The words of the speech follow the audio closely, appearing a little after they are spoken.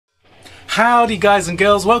Howdy guys and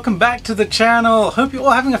girls, welcome back to the channel. Hope you're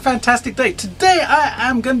all having a fantastic day. Today I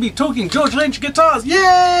am going to be talking George Lynch guitars.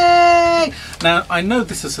 Yay! Now I know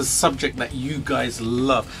this is a subject that you guys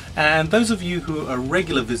love, and those of you who are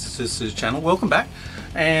regular visitors to the channel, welcome back.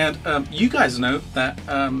 And you guys know that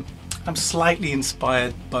I'm slightly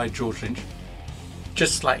inspired by George Lynch.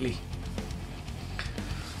 Just slightly.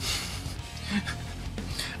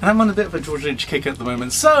 And I'm on a bit of a George Lynch kick at the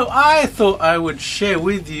moment, so I thought I would share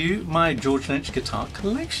with you my George Lynch guitar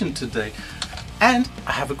collection today. And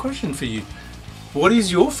I have a question for you. What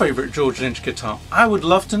is your favorite George Lynch guitar? I would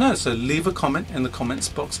love to know, so leave a comment in the comments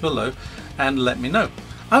box below and let me know.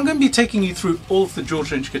 I'm going to be taking you through all of the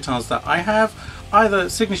George Lynch guitars that I have, either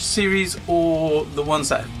Signature Series or the ones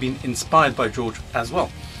that have been inspired by George as well.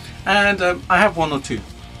 And I have one or two,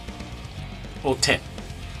 or 10.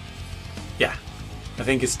 Yeah. I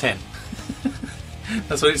think it's 10.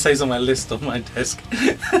 That's what it says on my list on my desk.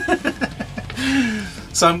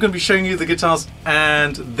 So I'm going to be showing you the guitars,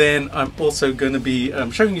 and then I'm also going to be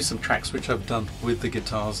showing you some tracks which I've done with the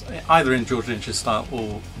guitars, either in George Lynch's style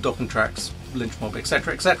or Dokken tracks, Lynch Mob,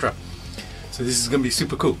 etc, etc. So this is going to be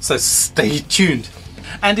super cool, so stay tuned.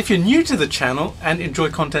 And if you're new to the channel and enjoy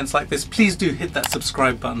contents like this, please do hit that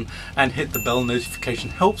subscribe button and hit the bell notification.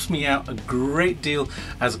 Helps me out a great deal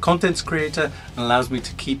as a content creator and allows me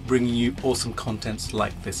to keep bringing you awesome contents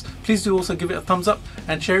like this. Please do also give it a thumbs up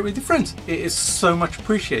and share it with your friends. It is so much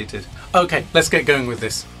appreciated. Okay, let's get going with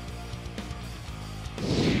this.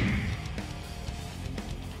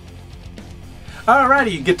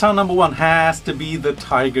 Alrighty, guitar number one has to be the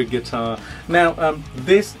Tiger guitar. Now,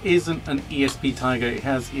 this isn't an ESP Tiger, it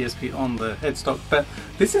has ESP on the headstock, but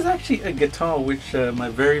this is actually a guitar which my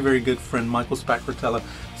very good friend Michael Spacratella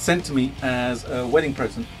sent to me as a wedding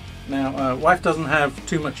present. Now, wife doesn't have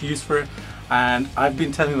too much use for it, and I've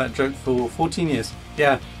been telling that joke for 14 years.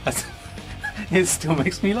 Yeah, it still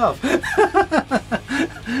makes me laugh.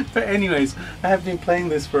 But anyways, I have been playing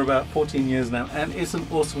this for about 14 years now, and it's an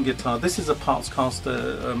awesome guitar. This is a parts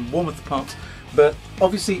caster, Warmoth parts, but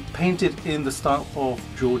obviously painted in the style of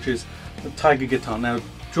George's Tiger guitar. Now,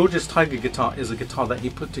 George's Tiger guitar is a guitar that he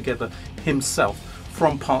put together himself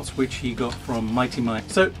from parts which he got from Mighty Mike.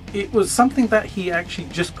 So it was something that he actually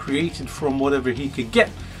just created from whatever he could get.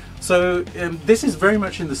 So this is very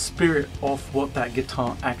much in the spirit of what that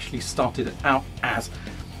guitar actually started out as.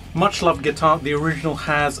 Much loved guitar. The original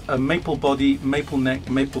has a maple body, maple neck,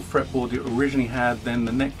 maple fretboard. It originally had, then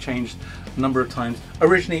the neck changed a number of times.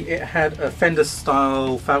 Originally it had a Fender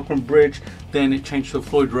style Falcon bridge, then it changed to a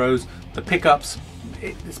Floyd Rose. The pickups,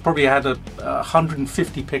 it's probably had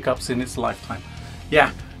 150 pickups in its lifetime.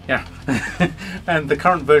 Yeah. And the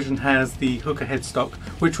current version has the hooker headstock,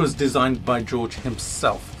 which was designed by George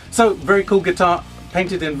himself. So very cool guitar,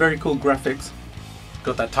 painted in very cool graphics.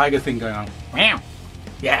 Got that tiger thing going on. Meow.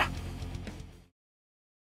 Yeah.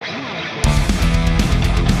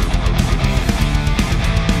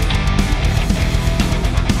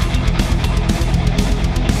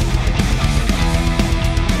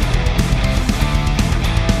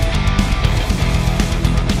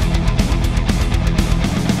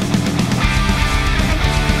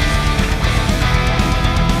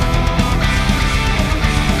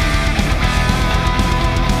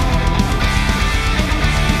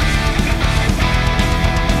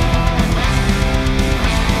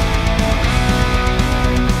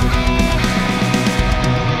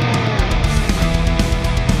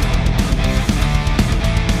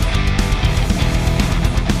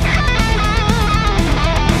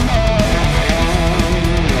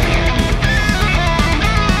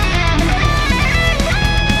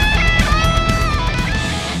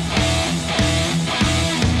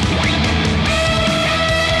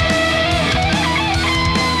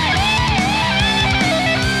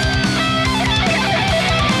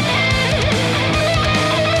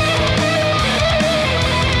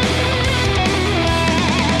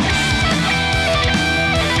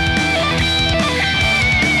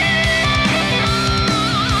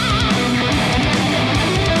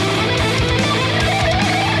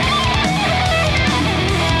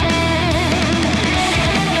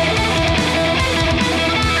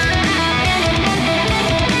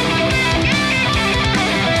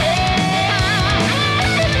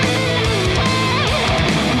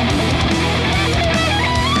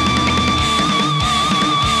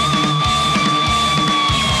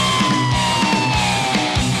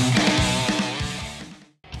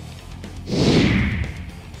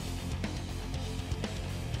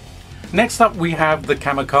 Next up we have the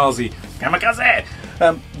Kamikaze. Kamikaze!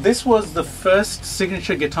 This was the first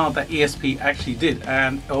signature guitar that ESP actually did,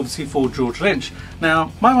 and obviously for George Lynch.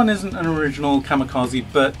 Now, my one isn't an original Kamikaze,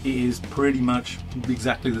 but it is pretty much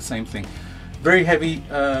exactly the same thing. Very heavy,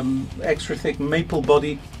 extra thick maple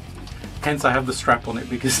body, hence I have the strap on it,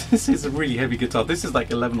 because this is a really heavy guitar. This is like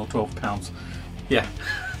 11 or 12 pounds. Yeah.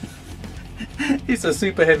 It's a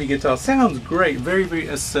super heavy guitar. Sounds great, very, very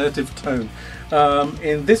assertive tone.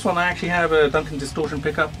 In this one I actually have a Duncan distortion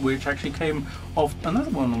pickup, which actually came off another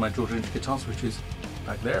one of my George Lynch guitars, which is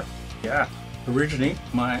back there. Yeah, originally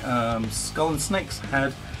my Skull and Snakes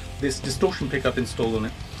had this distortion pickup installed on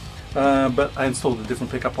it, but I installed a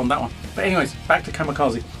different pickup on that one. But anyways, back to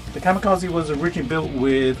Kamikaze. The Kamikaze was originally built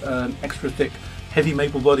with an extra thick heavy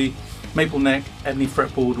maple body, maple neck, ebony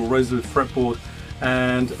fretboard or rosewood fretboard,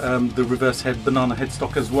 and the reverse head banana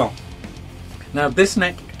headstock as well. Now this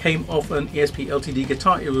neck came off an ESP LTD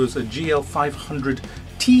guitar. It was a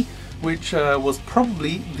GL500T, which was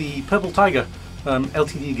probably the Purple Tiger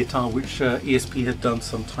LTD guitar, which ESP had done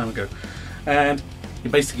some time ago. And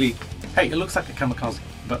it basically, hey, it looks like a Kamikaze,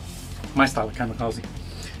 but my style of Kamikaze.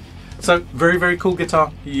 So very, very cool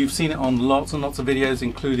guitar. You've seen it on lots and lots of videos,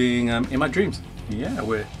 including In My Dreams. Yeah,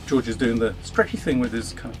 where George is doing the stretchy thing with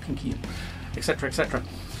his kind of pinky, etc, etc.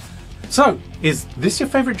 So, is this your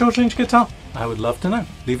favourite George Lynch guitar? I would love to know.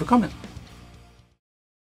 Leave a comment.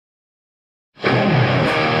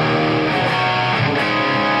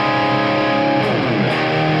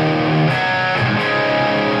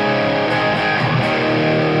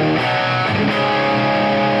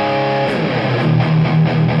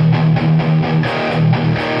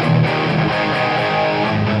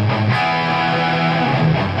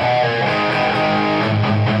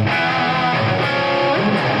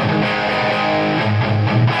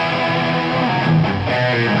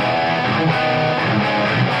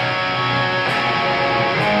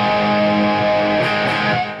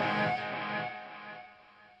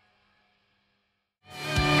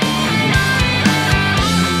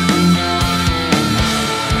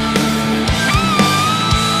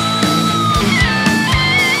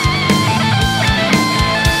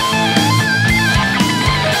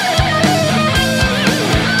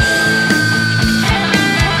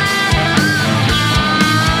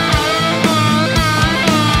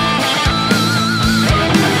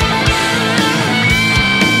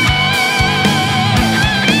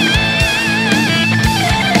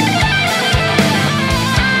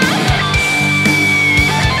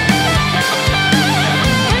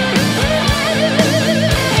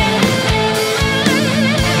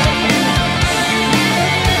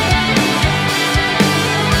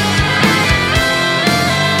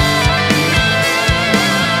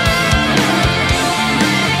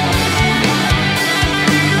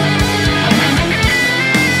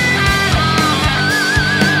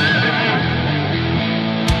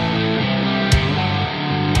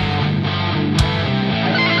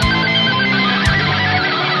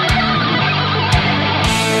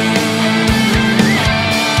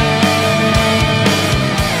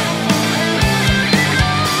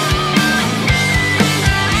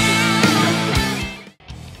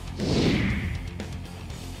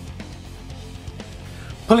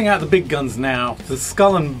 Pulling out the big guns now, the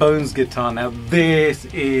Skull and Bones guitar. Now this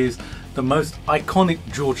is the most iconic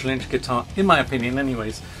George Lynch guitar, in my opinion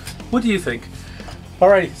anyways. What do you think?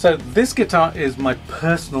 Alrighty, so this guitar is my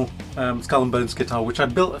personal Skull and Bones guitar, which I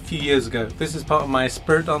built a few years ago. This is part of my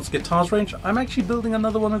Spirit Dance guitars range. I'm actually building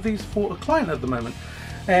another one of these for a client at the moment.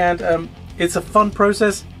 And it's a fun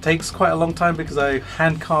process, takes quite a long time because I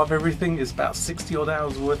hand carve everything. It's about 60 odd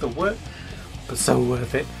hours worth of work, but so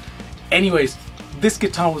worth it. Anyways, this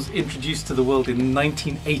guitar was introduced to the world in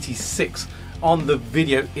 1986 on the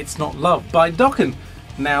video It's Not Love by Dokken.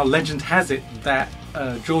 Now legend has it that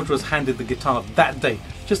George was handed the guitar that day,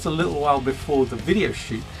 just a little while before the video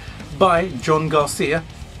shoot, by John Garcia,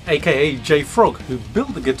 aka J Frog, who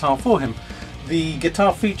built the guitar for him. The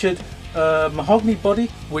guitar featured a mahogany body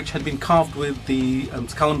which had been carved with the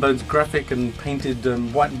Skull and Bones graphic and painted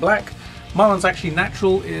white and black. My one's actually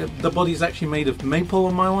natural. The body's actually made of maple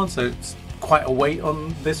on my one, so it's quite a weight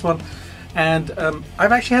on this one. And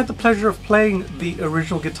I've actually had the pleasure of playing the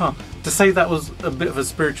original guitar. To say that was a bit of a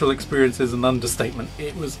spiritual experience is an understatement.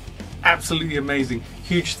 It was absolutely amazing.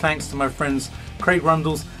 Huge thanks to my friends Craig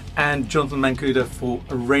Rundles and Jonathan Mancuda for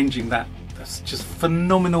arranging that. That's just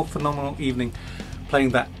phenomenal evening playing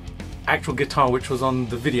that actual guitar which was on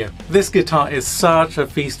the video. This guitar is such a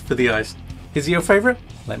feast for the eyes. Is it your favorite?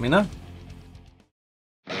 Let me know.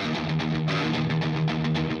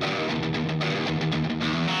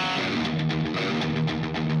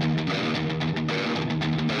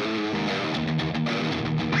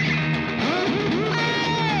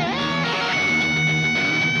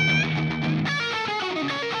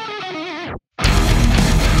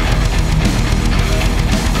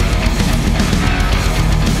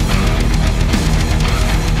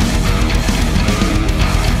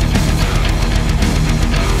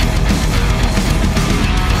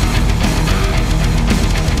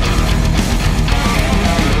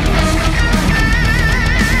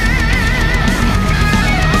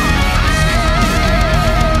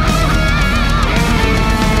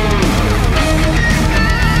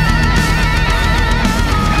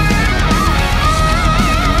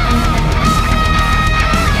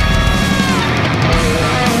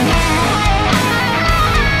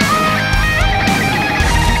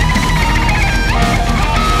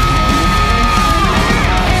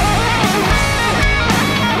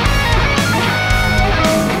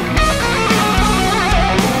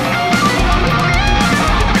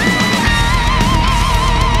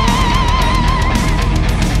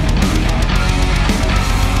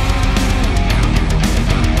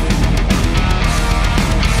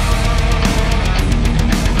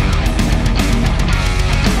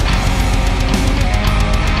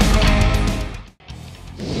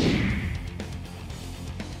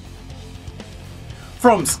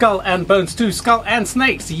 From Skull and Bones to Skull and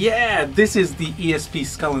Snakes. Yeah, this is the ESP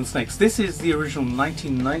Skull and Snakes. This is the original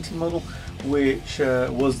 1990 model, which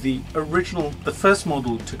was the first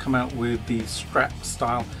model to come out with the Strat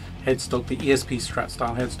style headstock, the ESP Strat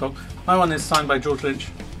style headstock. My one is signed by George Lynch.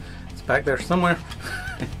 It's back there somewhere.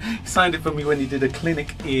 He signed it for me when he did a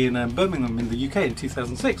clinic in Birmingham in the UK in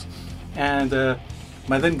 2006. And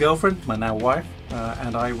my then girlfriend, my now wife,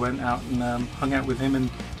 and I went out and hung out with him and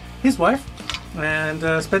his wife,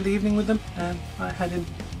 and spent the evening with them, and I had him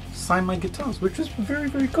sign my guitars, which was very,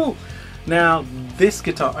 very cool. Now, this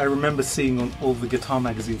guitar I remember seeing on all the guitar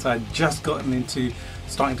magazines. I had just gotten into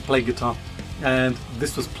starting to play guitar, and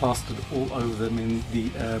this was plastered all over them in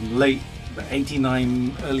the late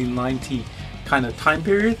 89, early 90 kind of time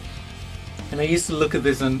period. And I used to look at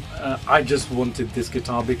this and I just wanted this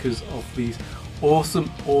guitar because of these awesome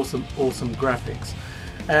graphics.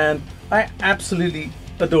 And I absolutely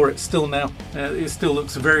adore it still now. It still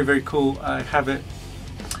looks very, very cool. I have it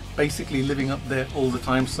basically living up there all the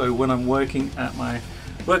time, so when I'm working at my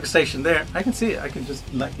workstation there, I can see it. I can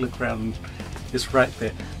just like look around and it's right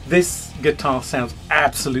there. This guitar sounds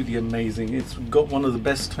absolutely amazing. It's got one of the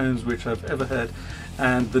best tones which I've ever heard,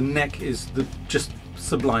 and the neck is just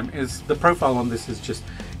sublime. The profile on this is just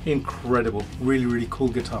incredible. Really, really cool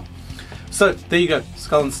guitar. So there you go,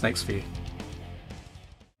 Skull and Snakes for you.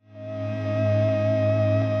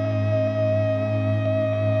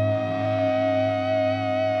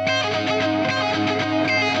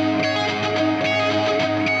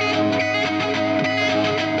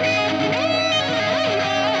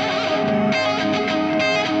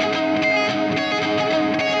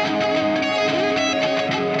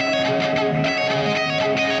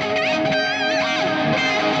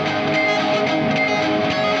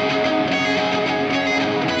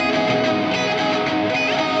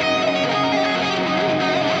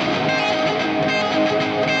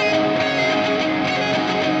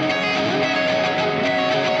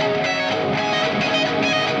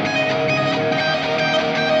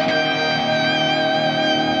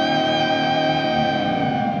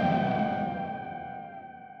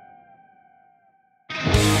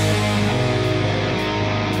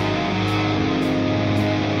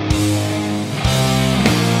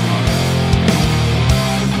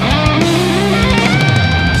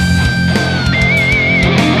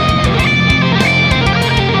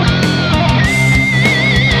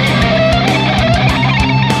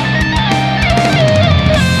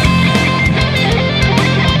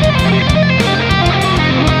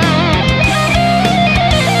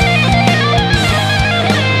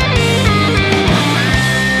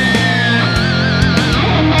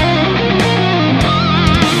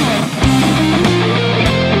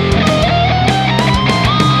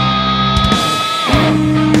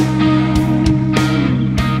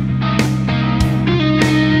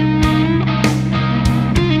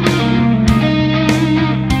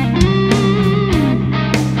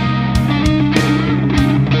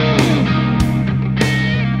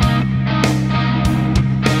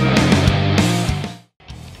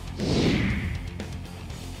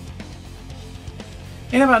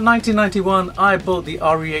 In about 1991, I bought the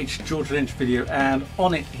REH George Lynch video, and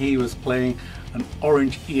on it he was playing an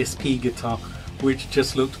orange ESP guitar, which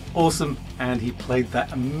just looked awesome, and he played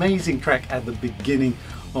that amazing track at the beginning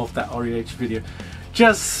of that REH video.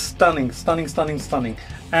 Just stunning, stunning, stunning, stunning.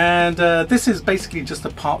 And this is basically just a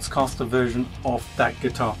parts caster version of that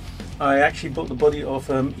guitar. I actually bought the body off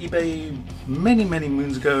eBay many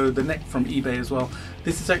moons ago, the neck from eBay as well.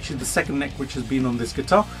 This is actually the second neck which has been on this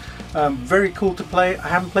guitar. Very cool to play. I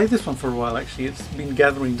haven't played this one for a while actually. It's been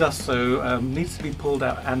gathering dust, so needs to be pulled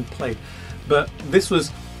out and played. But this was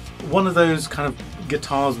one of those kind of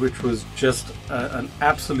guitars which was just an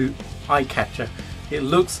absolute eye catcher. It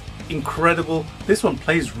looks incredible. This one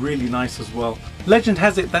plays really nice as well. Legend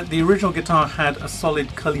has it that the original guitar had a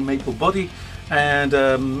solid Cully maple body and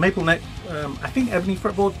maple neck, I think ebony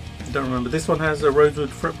fretboard, don't remember. This one has a rosewood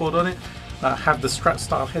fretboard on it. Have the Strat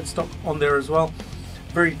style headstock on there as well.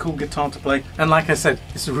 Very cool guitar to play, and like I said,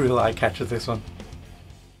 it's a real eye catcher, this one.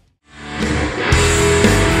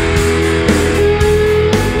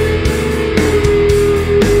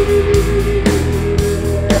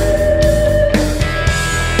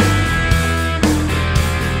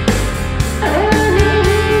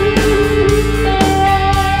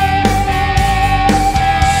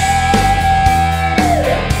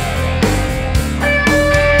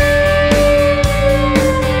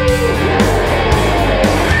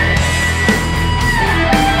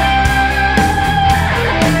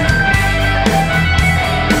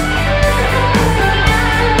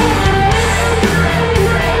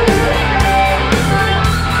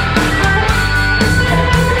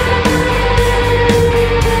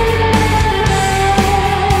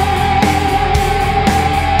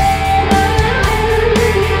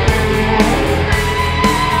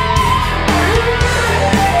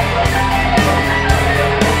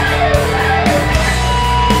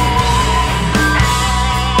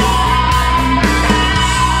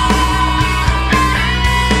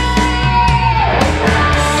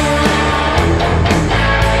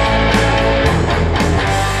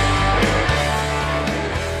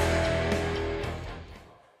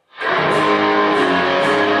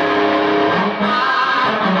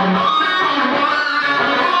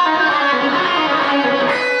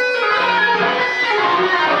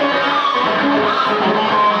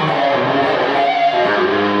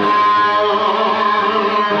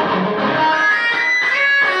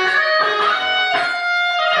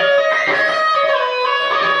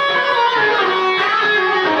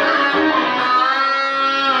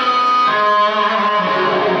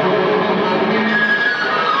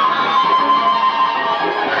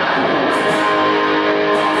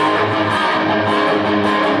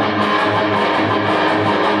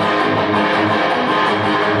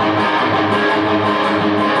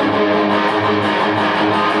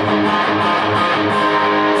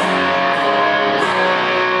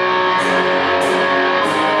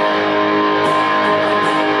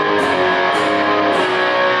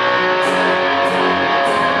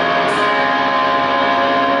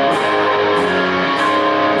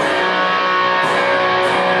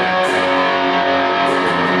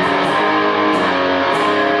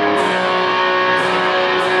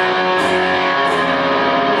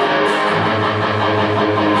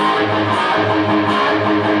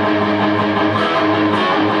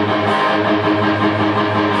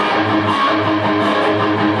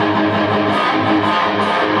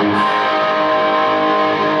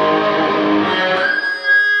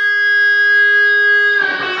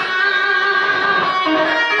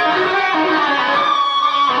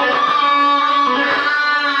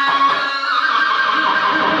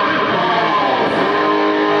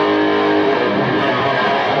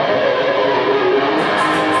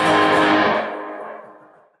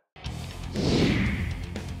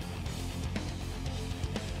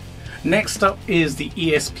 Next up is the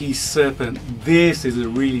ESP Serpent. This is a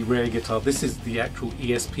really rare guitar. This is the actual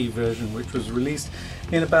ESP version, which was released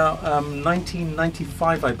in about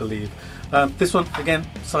 1995, I believe. This one, again,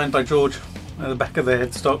 signed by George, at the back of the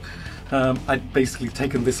headstock. I'd basically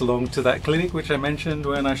taken this along to that clinic which I mentioned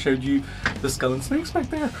when I showed you the skull and snakes back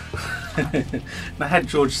there. And I had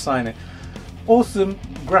George sign it. Awesome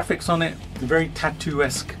graphics on it, very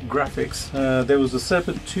tattoo-esque graphics. There was a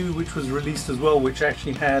Serpent 2 which was released as well, which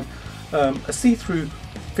actually had a see-through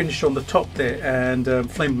finish on the top there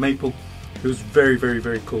and flamed maple. It was very, very,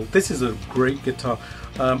 very cool. This is a great guitar.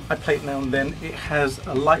 I play it now and then. It has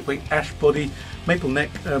a lightweight ash body, maple neck,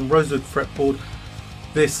 rosewood fretboard,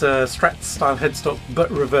 this Strat style headstock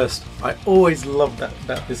but reversed. I always loved that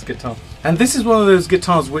about this guitar. And this is one of those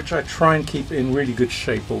guitars which I try and keep in really good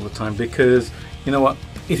shape all the time, because you know what,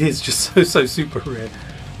 it is just so super rare.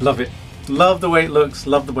 Love it. Love the way it looks,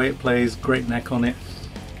 love the way it plays, great neck on it,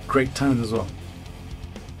 great tone as well.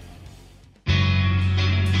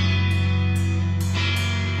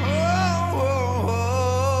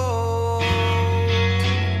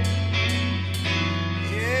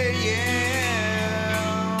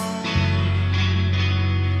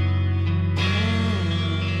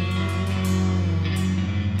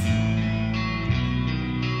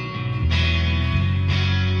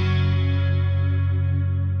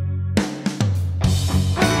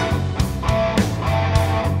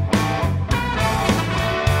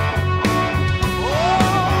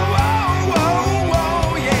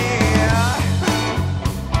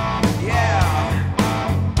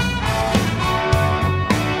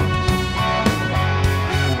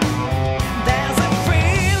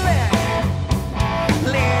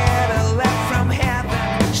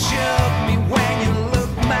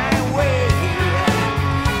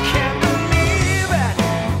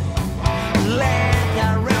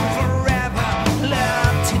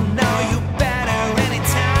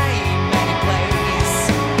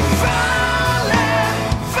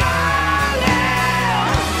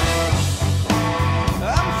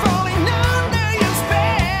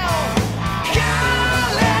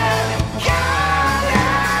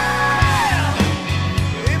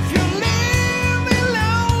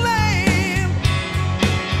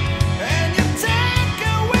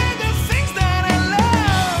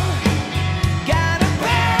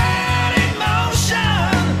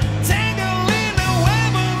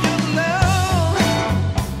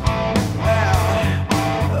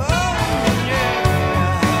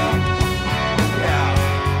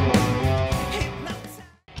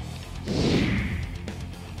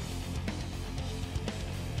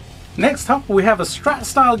 Next up we have a Strat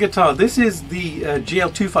style guitar. This is the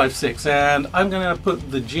GL256, and I'm going to put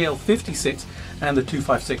the GL56 and the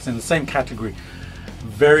 256 in the same category.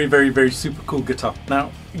 Very, very, very super cool guitar.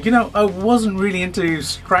 Now, you know, I wasn't really into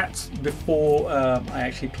Strats before I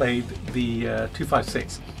actually played the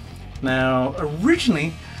 256. Now,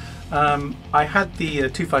 originally I had the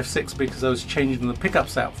 256 because I was changing the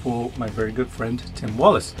pickups out for my very good friend Tim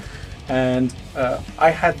Wallace. And I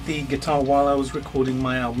had the guitar while I was recording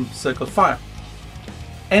my album Circle of Fire.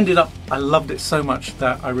 Ended up, I loved it so much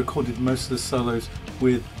that I recorded most of the solos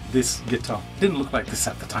with this guitar. Didn't look like this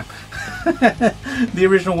at the time. The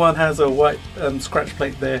original one has a white scratch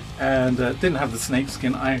plate there, and didn't have the snake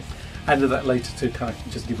skin. I added that later to kind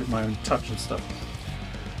of just give it my own touch and stuff.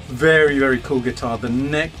 Very, very cool guitar. The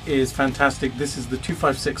neck is fantastic. This is the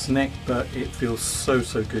 256 neck, but it feels so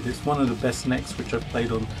good. It's one of the best necks which I've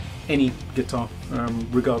played on any guitar,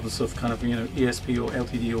 regardless of kind of, you know, ESP or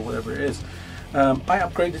LTD or whatever it is. I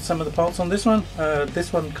upgraded some of the parts on this one.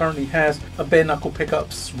 This one currently has a bare knuckle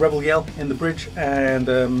pickups, Rebel Yell in the bridge, and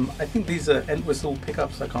I think these are Entwistle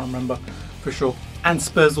pickups, I can't remember for sure, and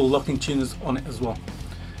Spurzal locking tuners on it as well.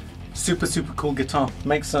 Super cool guitar.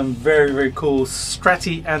 Makes some very, very cool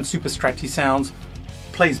stratty and super stratty sounds.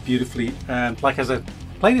 Plays beautifully, and like I said,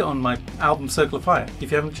 played it on my album Circle of Fire.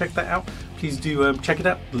 If you haven't checked that out, please do check it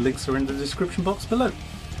out. The links are in the description box below.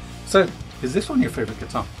 So, is this one your favorite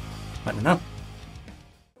guitar? Let me know.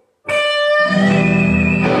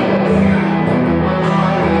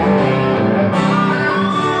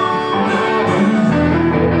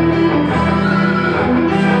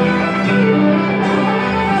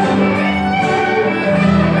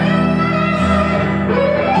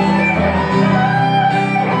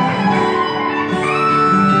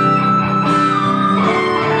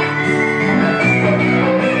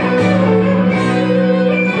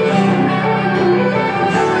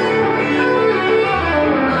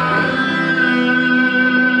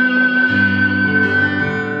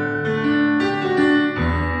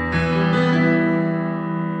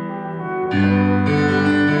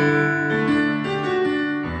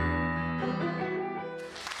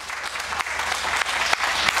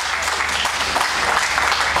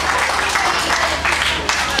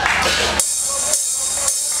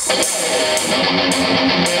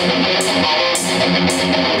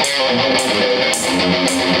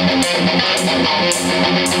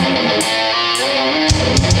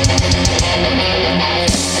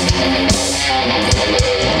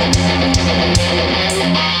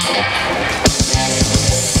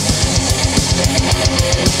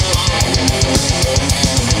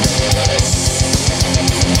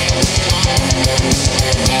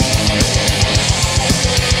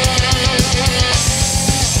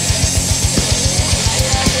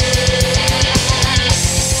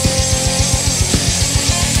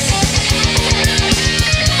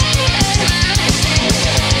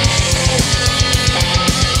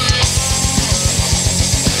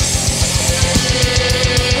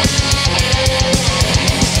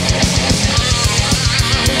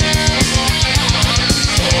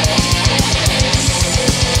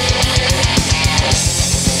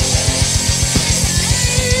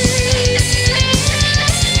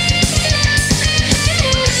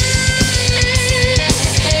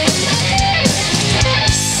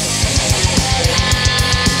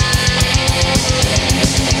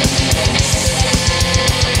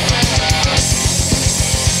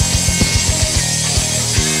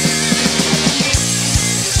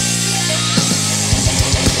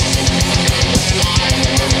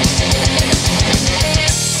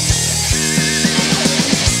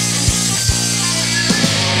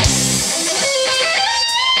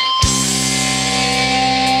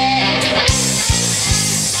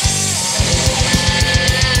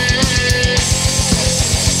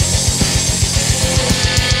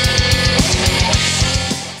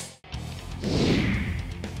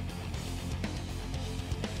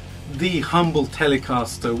 The humble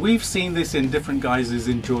Telecaster. We've seen this in different guises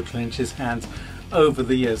in George Lynch's hands over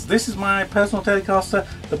the years. This is my personal Telecaster.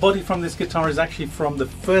 The body from this guitar is actually from the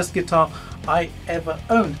first guitar I ever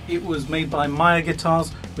owned. It was made by Maya Guitars,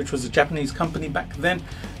 which was a Japanese company back then.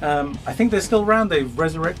 I think they're still around. They've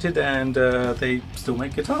resurrected and they still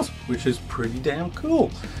make guitars, which is pretty damn cool.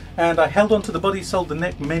 And I held onto the body, sold the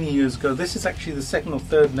neck many years ago. This is actually the second or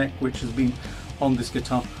third neck which has been on this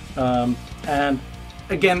guitar. And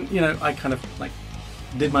again, you know, I kind of like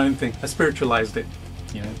did my own thing. I spiritualized it,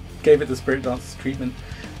 you know, gave it the spirit dance treatment.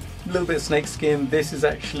 A little bit of snake skin. This is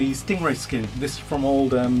actually stingray skin. This is from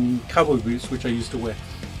old cowboy boots which I used to wear,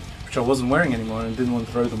 which I wasn't wearing anymore and didn't want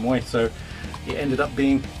to throw them away. So it ended up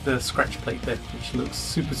being the scratch plate there, which looks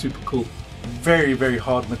super, super cool. Very, very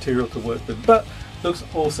hard material to work with, but looks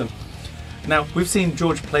awesome. Now, we've seen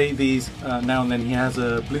George play these now and then. He has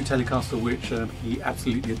a blue Telecaster which he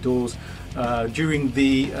absolutely adores. During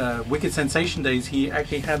the Wicked Sensation days, he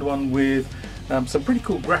actually had one with some pretty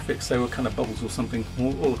cool graphics. They were kind of bubbles or something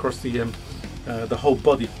all across the whole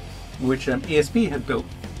body, which ESP had built.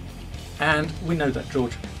 And we know that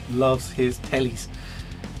George loves his tellies.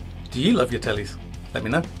 Do you love your tellies? Let me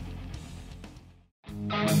know.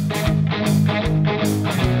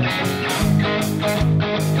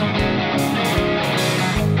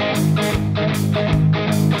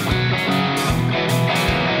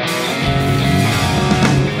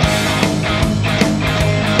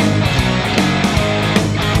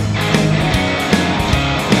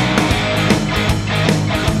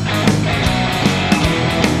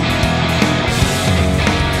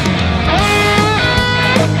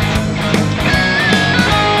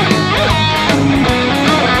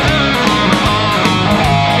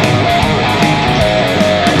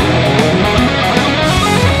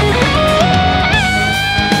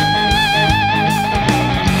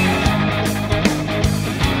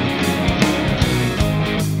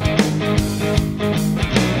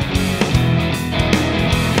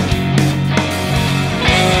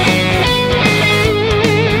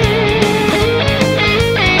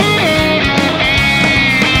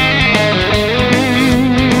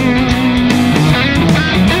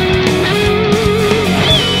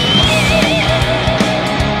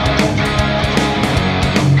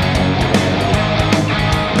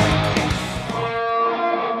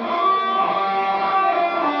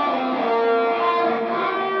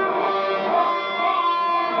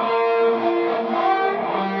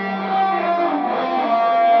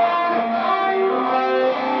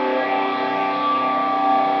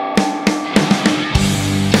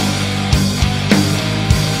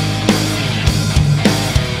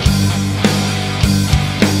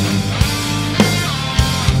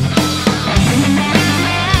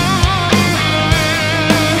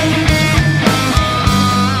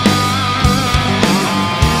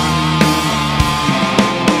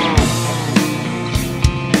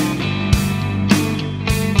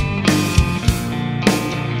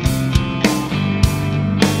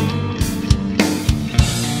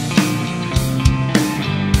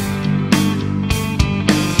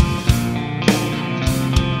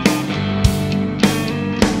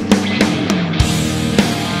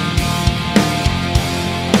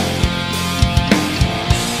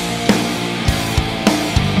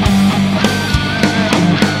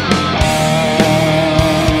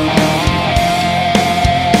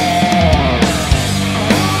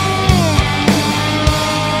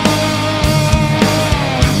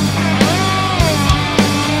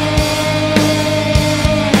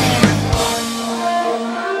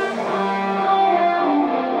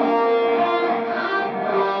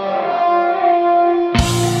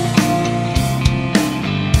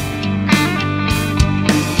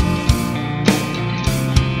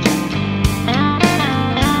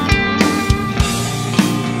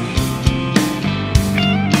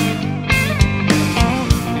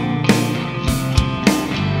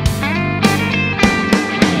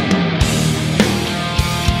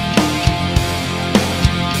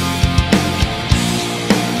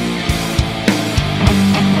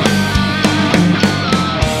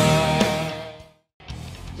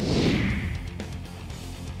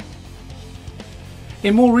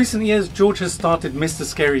 In more recent years, George has started Mr.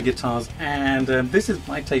 Scary guitars, and this is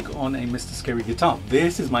my take on a Mr. Scary guitar.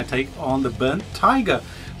 This is my take on the Burnt Tiger,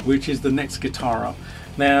 which is the next guitar up.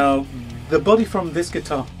 Now, the body from this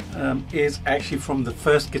guitar is actually from the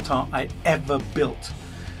first guitar I ever built.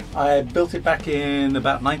 I built it back in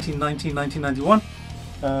about 1991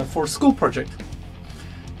 for a school project.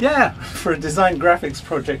 Yeah, for a design graphics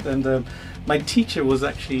project, and my teacher was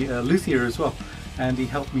actually a luthier as well, and he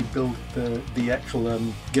helped me build the actual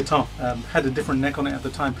guitar. Had a different neck on it at the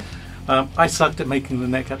time. I sucked at making the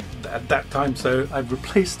neck at that time, so I've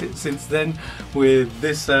replaced it since then with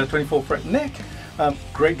this 24 fret neck.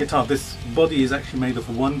 Great guitar. This body is actually made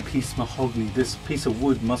of one-piece mahogany. This piece of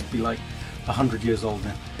wood must be like 100 years old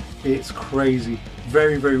now. It's crazy.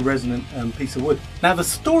 Very, very resonant piece of wood. Now, the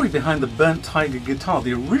story behind the Burnt Tiger guitar,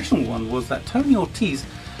 the original one, was that Tony Ortiz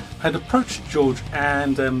had approached George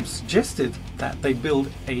and suggested that they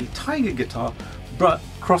build a Tiger guitar, but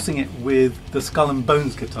crossing it with the Skull and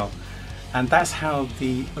Bones guitar. And that's how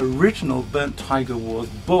the original Burnt Tiger was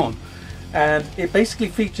born. And it basically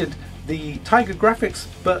featured the Tiger graphics,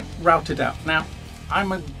 but routed out. Now,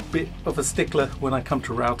 I'm a bit of a stickler when I come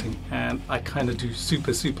to routing, and I kind of do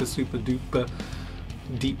super duper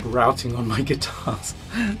deep routing on my guitars.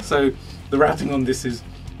 So the routing on this is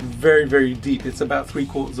very, very deep. It's about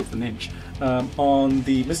 3/4 of an inch. On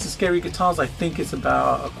the Mr. Scary guitars, I think it's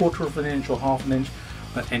about 1/4 of an inch or 1/2 an inch.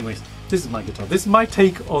 But anyways, this is my guitar. This is my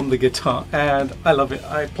take on the guitar, and I love it.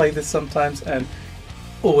 I play this sometimes and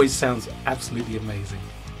always sounds absolutely amazing.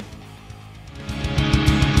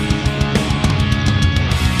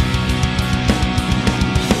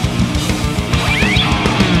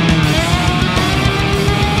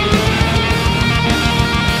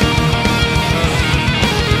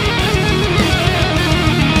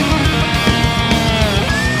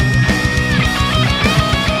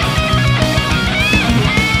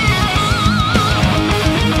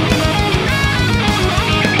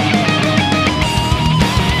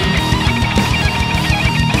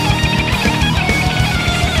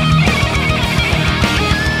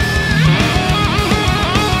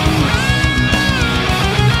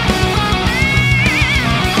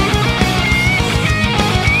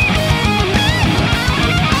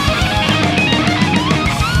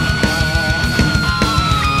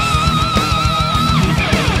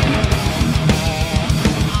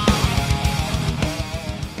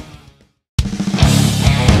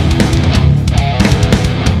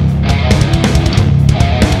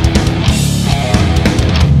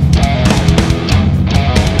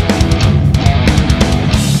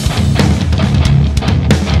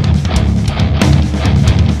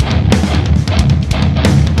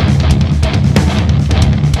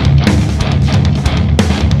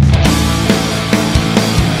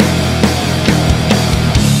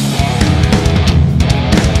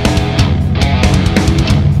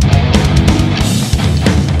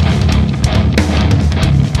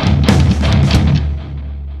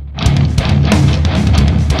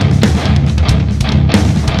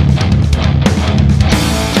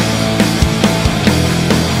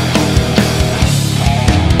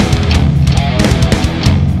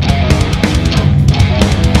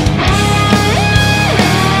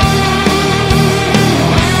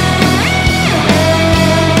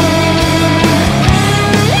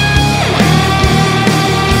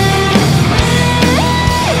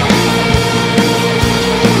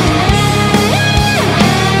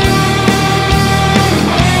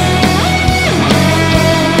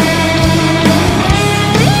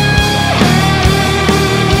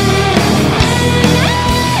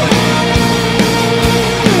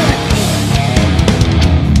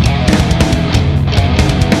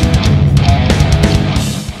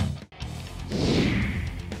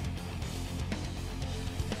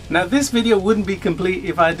 Now, this video wouldn't be complete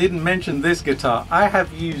if I didn't mention this guitar. I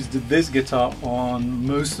have used this guitar on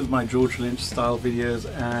most of my George Lynch style videos,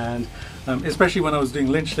 and especially when I was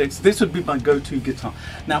doing Lynch licks, this would be my go-to guitar.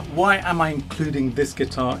 Now, why am I including this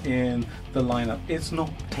guitar in the lineup? It's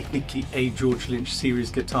not technically a George Lynch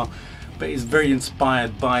series guitar, but it's very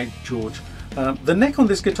inspired by George. The neck on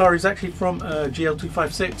this guitar is actually from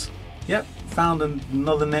GL256. Yep, found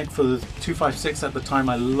another neck for the 256 at the time.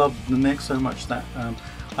 I loved the neck so much that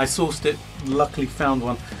I sourced it, luckily found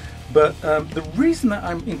one. But the reason that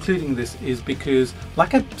I'm including this is because,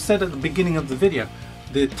 like I said at the beginning of the video,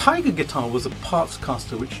 the Tiger guitar was a parts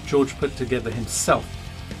caster which George put together himself.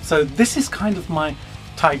 So this is kind of my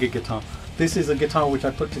Tiger guitar. This is a guitar which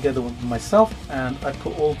I put together myself, and I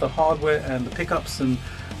put all the hardware and the pickups and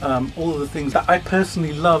all of the things that I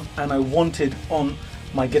personally love and I wanted on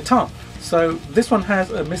my guitar. So this one has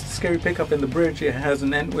a Mr. Scary pickup in the bridge. It has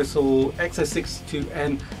an Entwistle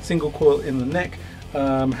XS62N single coil in the neck.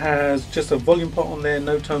 Has just a volume pot on there,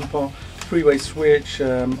 no tone pot, three-way switch.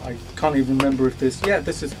 I can't even remember if this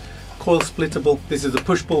is coil splittable. This is a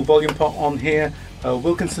push-pull volume pot on here.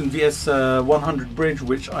 Wilkinson VS 100 bridge,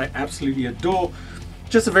 which I absolutely adore.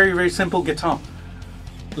 Just a very, very simple guitar.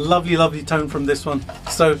 Lovely, lovely tone from this one.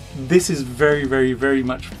 So this is very, very, very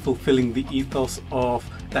much fulfilling the ethos of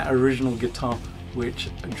that original guitar which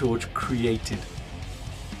George created.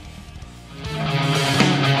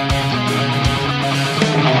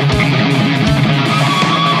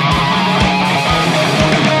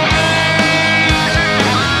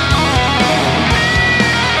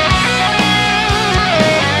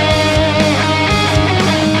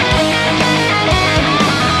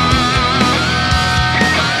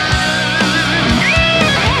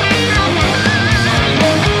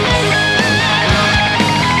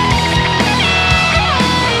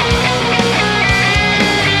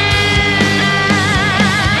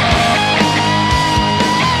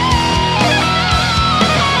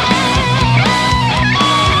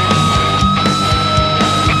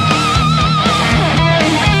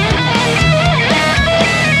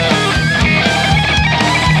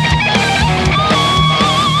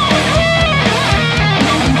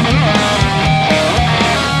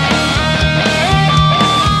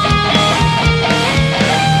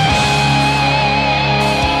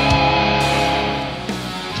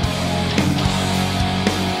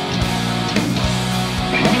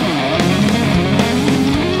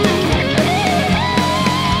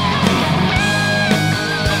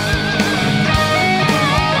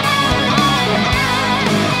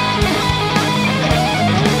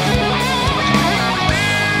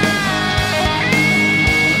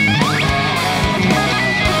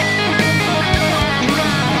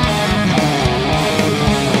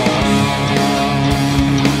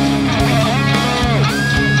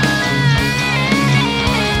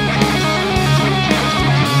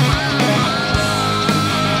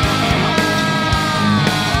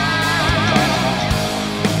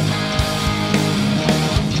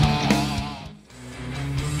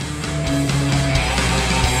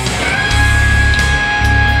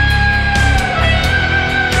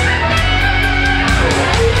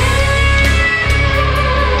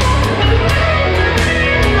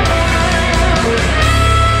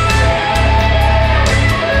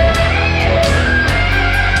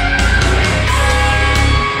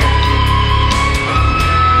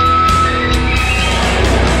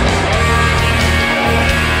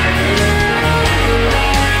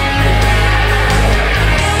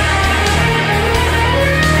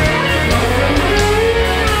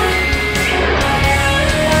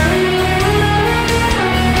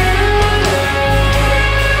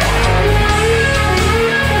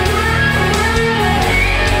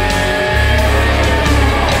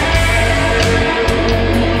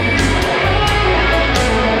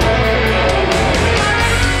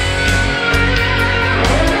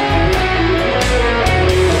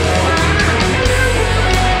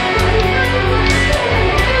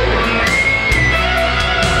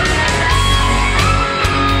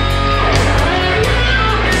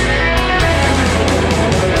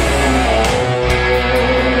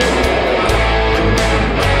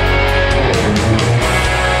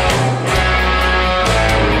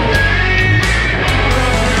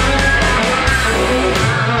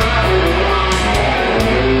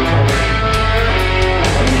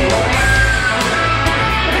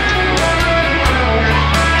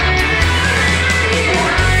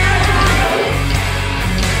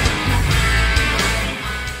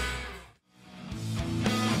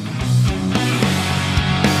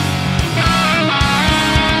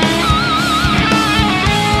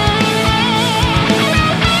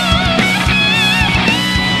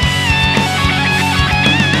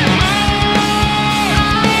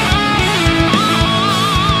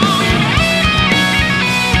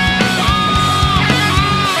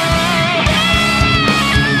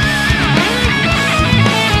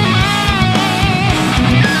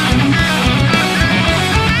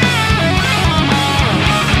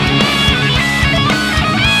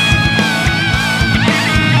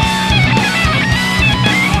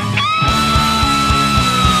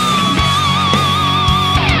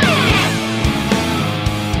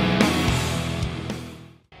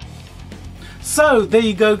 So there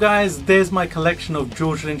you go guys, there's my collection of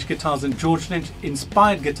George Lynch guitars and George Lynch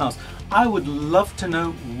inspired guitars. I would love to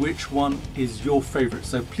know which one is your favorite,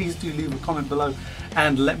 so please do leave a comment below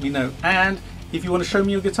and let me know. And if you want to show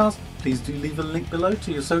me your guitars, please do leave a link below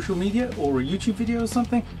to your social media or a YouTube video or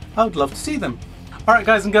something. I would love to see them. Alright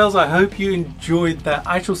guys and girls, I hope you enjoyed that.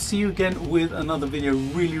 I shall see you again with another video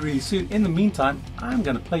really soon. In the meantime, I'm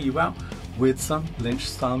going to play you out with some Lynch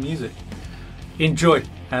style music. Enjoy,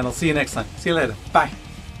 and I'll see you next time. See you later. Bye.